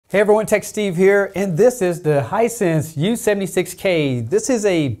Hey everyone, Tech Steve here, and this is the Hisense A76K. This is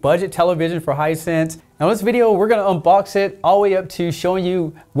a budget television for Hisense. Now in this video, we're gonna unbox it all the way up to showing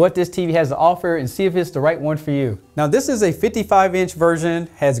you what this TV has to offer and see if it's the right one for you. Now this is a 55-inch version,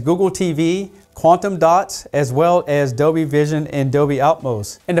 has Google TV, quantum dots, as well as Dolby Vision and Dolby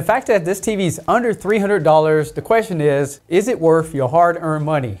Atmos. And the fact that this TV is under $300, the question is it worth your hard-earned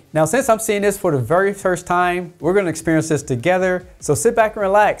money? Now since I'm seeing this for the very first time, we're gonna experience this together. So sit back and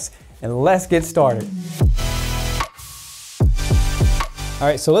relax and let's get started. All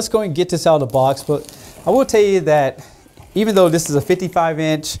right, so let's go and get this out of the box. But I will tell you that even though this is a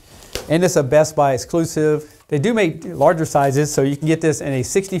 55-inch and it's a Best Buy exclusive, they do make larger sizes, so you can get this in a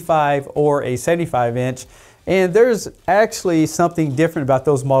 65 or a 75-inch. And there's actually something different about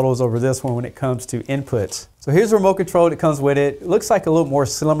those models over this one when it comes to inputs. So here's the remote control that comes with it. It looks like a little more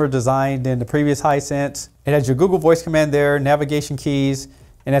slimmer design than the previous Hisense. It has your Google voice command there, navigation keys,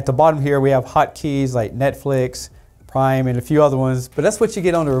 and at the bottom here we have hotkeys like Netflix, Prime, and a few other ones, but that's what you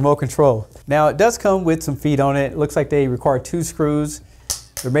get on the remote control. Now it does come with some feet on it. It looks like they require 2 screws.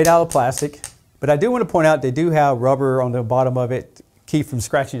 They're made out of plastic. But I do want to point out they do have rubber on the bottom of it to keep from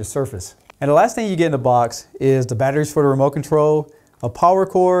scratching the surface. And the last thing you get in the box is the batteries for the remote control, a power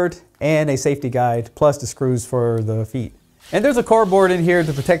cord, and a safety guide, plus the screws for the feet. And there's a cardboard in here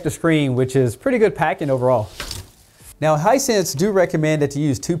to protect the screen, which is pretty good packing overall. Now Hisense do recommend that you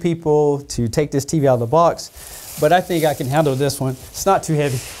use 2 people to take this TV out of the box, but I think I can handle this one. It's not too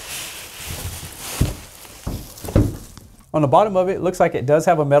heavy. On the bottom of it looks like it does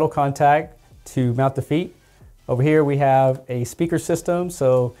have a metal contact to mount the feet. Over here we have a speaker system,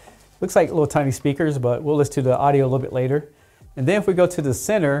 so looks like little tiny speakers, but we'll listen to the audio a little bit later. And then if we go to the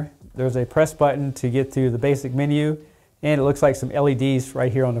center, there's a press button to get to the basic menu, and it looks like some LEDs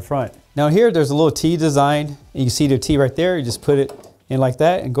right here on the front. Now here there's a little T design, and you can see the T right there. You just put it in like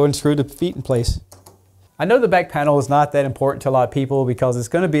that and go and screw the feet in place. I know the back panel is not that important to a lot of people because it's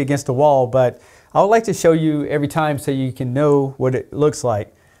going to be against the wall, but I would like to show you every time so you can know what it looks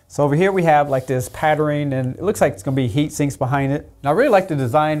like. So over here we have like this patterning, and it looks like it's going to be heat sinks behind it. And I really like the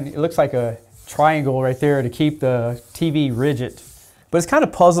design. It looks like a triangle right there to keep the TV rigid. But it's kind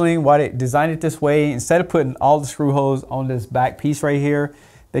of puzzling why they designed it this way. Instead of putting all the screw holes on this back piece right here,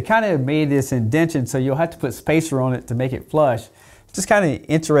 they kind of made this indentation, so you'll have to put spacer on it to make it flush. It's just kind of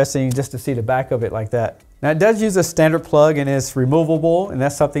interesting just to see the back of it like that. Now it does use a standard plug and it's removable, and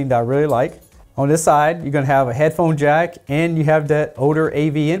that's something that I really like. On this side, you're going to have a headphone jack, and you have that older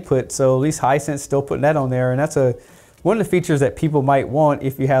AV input, so at least Hisense still putting that on there, and that's one of the features that people might want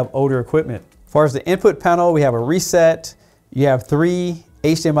if you have older equipment. As far as the input panel, we have a reset. You have 3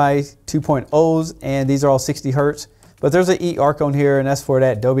 HDMI 2.0s, and these are all 60 Hertz, but there's an eARC on here, and that's for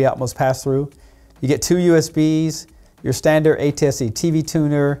that Dolby Atmos pass-through. You get 2 USBs, your standard ATSC TV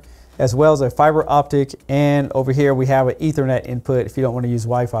tuner, as well as a fiber optic, and over here we have an Ethernet input if you don't want to use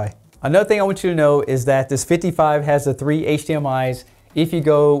Wi-Fi. Another thing I want you to know is that this 55 has the 3 HDMIs. If you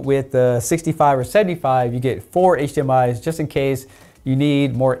go with the 65 or 75, you get 4 HDMIs just in case you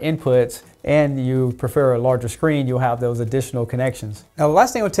need more inputs and you prefer a larger screen, you'll have those additional connections. Now the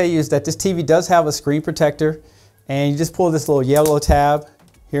last thing I'll tell you is that this TV does have a screen protector, and you just pull this little yellow tab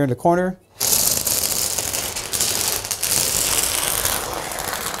here in the corner.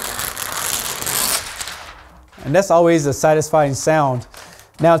 And that's always a satisfying sound.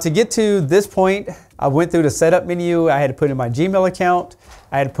 Now to get to this point, I went through the setup menu. I had to put in my Gmail account.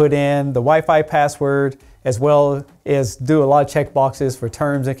 I had to put in the Wi-Fi password, as well as do a lot of check boxes for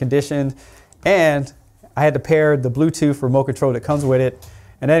terms and conditions. And I had to pair the Bluetooth remote control that comes with it.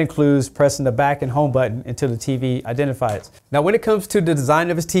 And that includes pressing the back and home button until the TV identifies. Now when it comes to the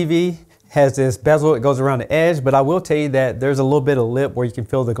design of this TV, it has this bezel that goes around the edge, but I will tell you that there's a little bit of lip where you can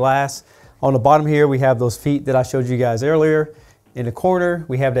feel the glass. On the bottom here, we have those feet that I showed you guys earlier. In the corner,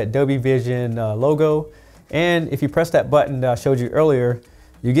 we have that Dolby Vision logo. And if you press that button that I showed you earlier,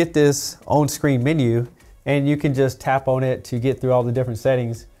 you get this on-screen menu, and you can just tap on it to get through all the different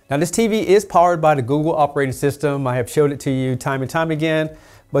settings. Now this TV is powered by the Google operating system. I have showed it to you time and time again,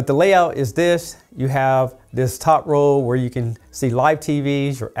 but the layout is this. You have this top row where you can see live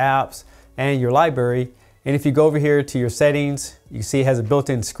TVs, your apps, and your library. And if you go over here to your settings, you can see it has a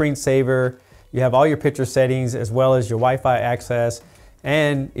built-in screensaver. You have all your picture settings as well as your Wi-Fi access.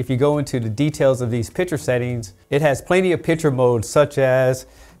 And if you go into the details of these picture settings, it has plenty of picture modes such as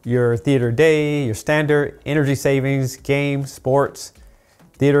your theater day, your standard, energy savings, game, sports,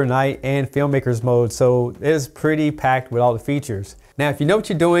 theater night, and filmmakers mode. So it is pretty packed with all the features. Now, if you know what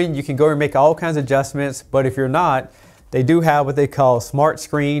you're doing, you can go and make all kinds of adjustments, but if you're not, they do have what they call smart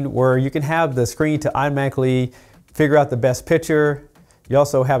screen, where you can have the screen to automatically figure out the best picture. You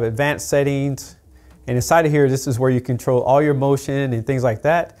also have advanced settings. And inside of here, this is where you control all your motion and things like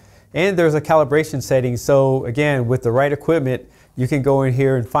that. And there's a calibration setting. So again, with the right equipment, you can go in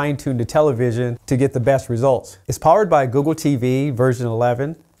here and fine tune the television to get the best results. It's powered by Google TV version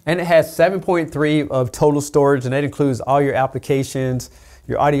 11. And it has 7.3 of total storage, and that includes all your applications,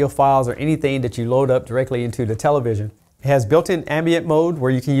 your audio files, or anything that you load up directly into the television. It has built-in ambient mode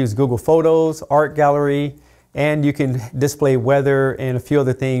where you can use Google Photos, Art Gallery, and you can display weather and a few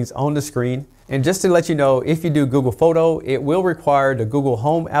other things on the screen. And just to let you know, if you do Google Photo, it will require the Google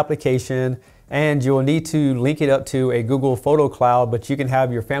Home application, and you'll need to link it up to a Google Photo Cloud, but you can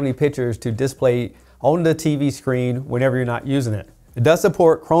have your family pictures to display on the TV screen whenever you're not using it. It does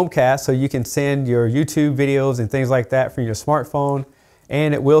support Chromecast, so you can send your YouTube videos and things like that from your smartphone,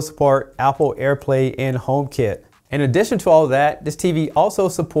 and it will support Apple AirPlay and HomeKit. In addition to all that, this TV also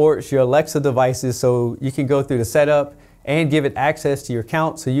supports your Alexa devices, so you can go through the setup and give it access to your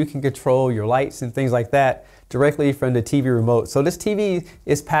account so you can control your lights and things like that directly from the TV remote. So this TV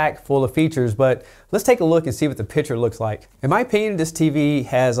is packed full of features, but let's take a look and see what the picture looks like. In my opinion, this TV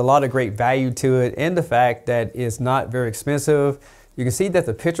has a lot of great value to it, and the fact that it's not very expensive. You can see that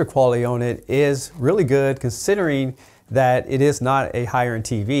the picture quality on it is really good considering that it is not a higher-end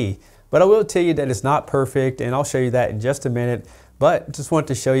TV. But I will tell you that it's not perfect, and I'll show you that in just a minute, but just want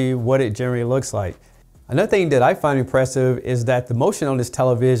to show you what it generally looks like. Another thing that I find impressive is that the motion on this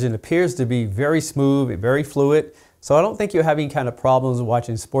television appears to be very smooth and very fluid, so I don't think you're having kind of problems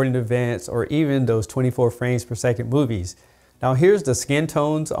watching sporting events or even those 24 frames per second movies. Now here's the skin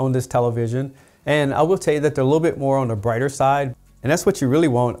tones on this television, and I will tell you that they're a little bit more on the brighter side, and that's what you really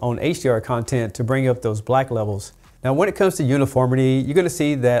want on HDR content to bring up those black levels. Now when it comes to uniformity, you're going to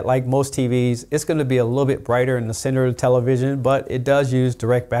see that like most TVs, it's going to be a little bit brighter in the center of the television, but it does use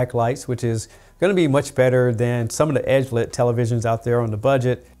direct backlights, which is going to be much better than some of the edge-lit televisions out there on the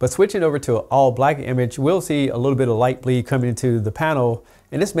budget. But switching over to an all black image, we'll see a little bit of light bleed coming into the panel,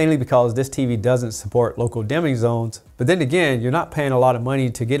 and it's mainly because this TV doesn't support local dimming zones. But then again, you're not paying a lot of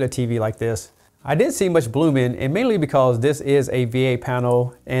money to get a TV like this. I didn't see much blooming, and mainly because this is a VA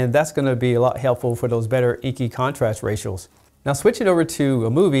panel, and that's going to be a lot helpful for those better inky contrast ratios. Now switching over to a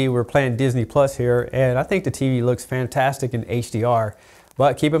movie, we're playing Disney Plus here, and I think the TV looks fantastic in HDR.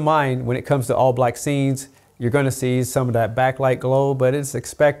 But keep in mind, when it comes to all black scenes, you're going to see some of that backlight glow, but it's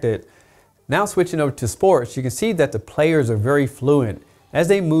expected. Now switching over to sports, you can see that the players are very fluent. As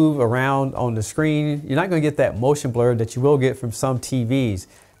they move around on the screen, you're not going to get that motion blur that you will get from some TVs.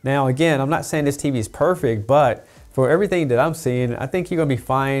 Now again, I'm not saying this TV is perfect, but for everything that I'm seeing, I think you're going to be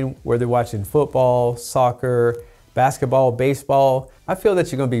fine whether you're watching football, soccer, basketball, baseball. I feel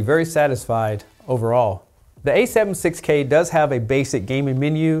that you're going to be very satisfied overall. The A76K does have a basic gaming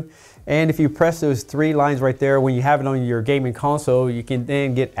menu, and if you press those three lines right there when you have it on your gaming console, you can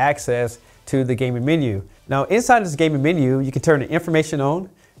then get access to the gaming menu. Now inside this gaming menu, you can turn the information on,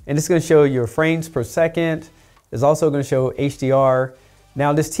 and it's going to show your frames per second. It's also going to show HDR.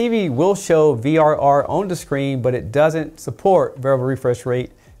 Now this TV will show VRR on the screen, but it doesn't support variable refresh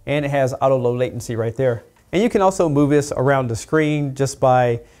rate, and it has auto low latency right there. And you can also move this around the screen just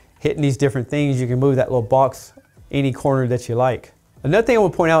by hitting these different things. You can move that little box any corner that you like. Another thing I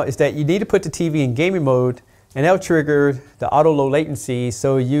want to point out is that you need to put the TV in gaming mode, and that'll trigger the auto low latency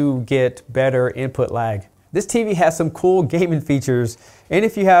so you get better input lag. This TV has some cool gaming features, and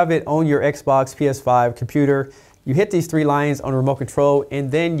if you have it on your Xbox, PS5 computer, you hit these three lines on the remote control,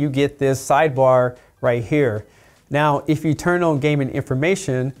 and then you get this sidebar right here. Now, if you turn on gaming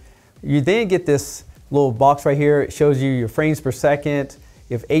information, you then get this little box right here. It shows you your frames per second,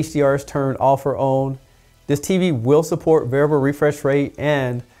 if HDR is turned off or on. This TV will support variable refresh rate,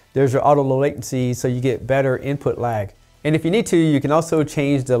 and there's your auto low latency, so you get better input lag. And if you need to, you can also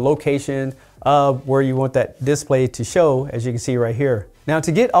change the location of where you want that display to show, as you can see right here. Now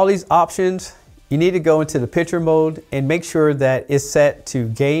to get all these options, you need to go into the picture mode and make sure that it's set to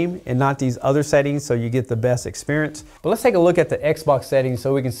game and not these other settings so you get the best experience. But let's take a look at the Xbox settings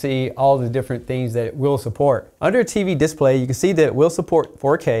so we can see all the different things that it will support. Under TV display, you can see that it will support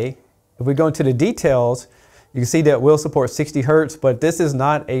 4K. If we go into the details, you can see that it will support 60 Hertz, but this is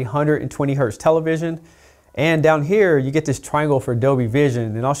not a 120 Hertz television. And down here, you get this triangle for Dolby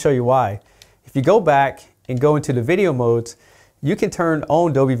Vision, and I'll show you why. If you go back and go into the video modes, you can turn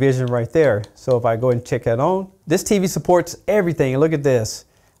on Dolby Vision right there. So if I go and check that on, this TV supports everything. Look at this.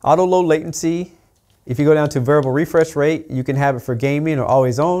 Auto low latency. If you go down to variable refresh rate, you can have it for gaming or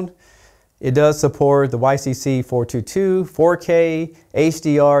always on. It does support the YCC 422, 4K,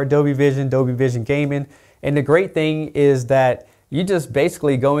 HDR, Dolby Vision Gaming. And the great thing is that you just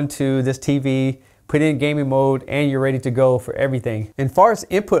basically go into this TV, put in gaming mode, and you're ready to go for everything. And as far as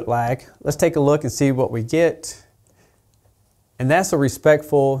input lag, let's take a look and see what we get. And that's a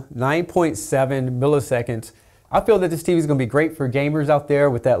respectful 9.7 milliseconds. I feel that this TV is going to be great for gamers out there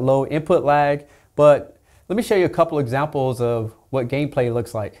with that low input lag, but let me show you a couple examples of what gameplay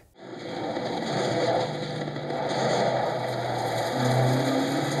looks like.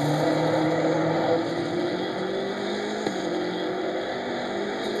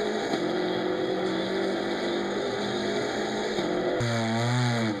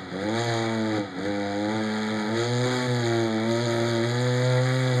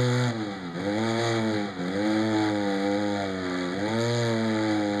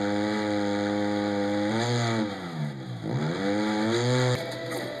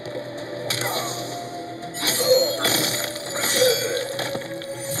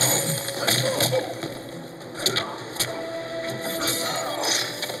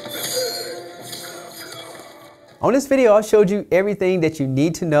 On this video, I showed you everything that you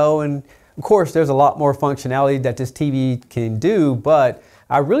need to know, and of course there's a lot more functionality that this TV can do, but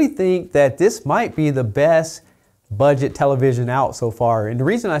I really think that this might be the best budget television out so far. And the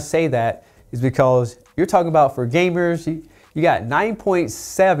reason I say that is because you're talking about for gamers, you got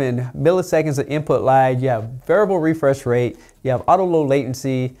 9.7 milliseconds of input lag, you have variable refresh rate, you have auto low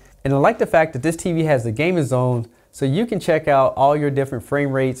latency, and I like the fact that this TV has the gaming zone so you can check out all your different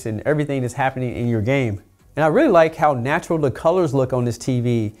frame rates and everything that's happening in your game. And I really like how natural the colors look on this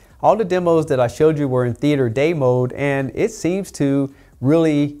TV. All the demos that I showed you were in theater day mode, and it seems to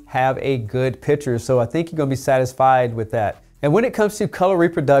really have a good picture. So I think you're gonna be satisfied with that. And when it comes to color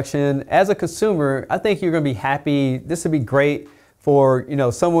reproduction, as a consumer, I think you're gonna be happy. This would be great for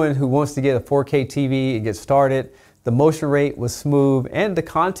someone who wants to get a 4K TV and get started. The motion rate was smooth and the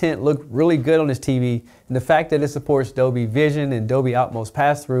content looked really good on this TV. And the fact that it supports Dolby Vision and Dolby Atmos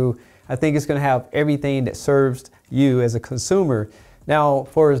pass-through, I think it's going to have everything that serves you as a consumer. Now,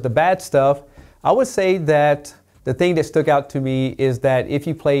 for the bad stuff, I would say that the thing that stuck out to me is that if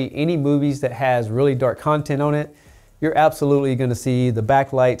you play any movies that has really dark content on it, you're absolutely going to see the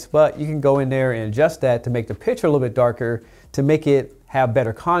backlights, but you can go in there and adjust that to make the picture a little bit darker to make it have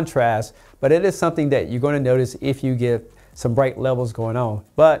better contrast. But it is something that you're going to notice if you get some bright levels going on.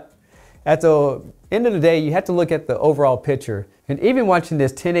 But at the end of the day, you have to look at the overall picture. And even watching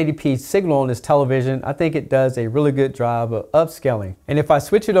this 1080p signal on this television, I think it does a really good job of upscaling. And if I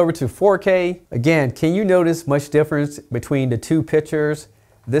switch it over to 4K, again, can you notice much difference between the two pictures?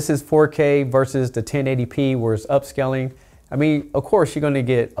 This is 4K versus the 1080p where it's upscaling. I mean, of course, you're going to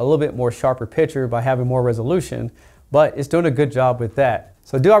get a little bit more sharper picture by having more resolution, but it's doing a good job with that.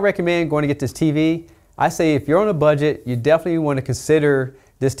 So do I recommend going to get this TV? I say if you're on a budget, you definitely want to consider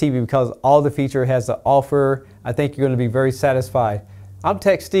this TV because all the feature has to offer. I think you're going to be very satisfied. I'm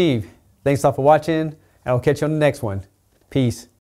Tech Steve. Thanks a lot for watching, and I'll catch you on the next one. Peace.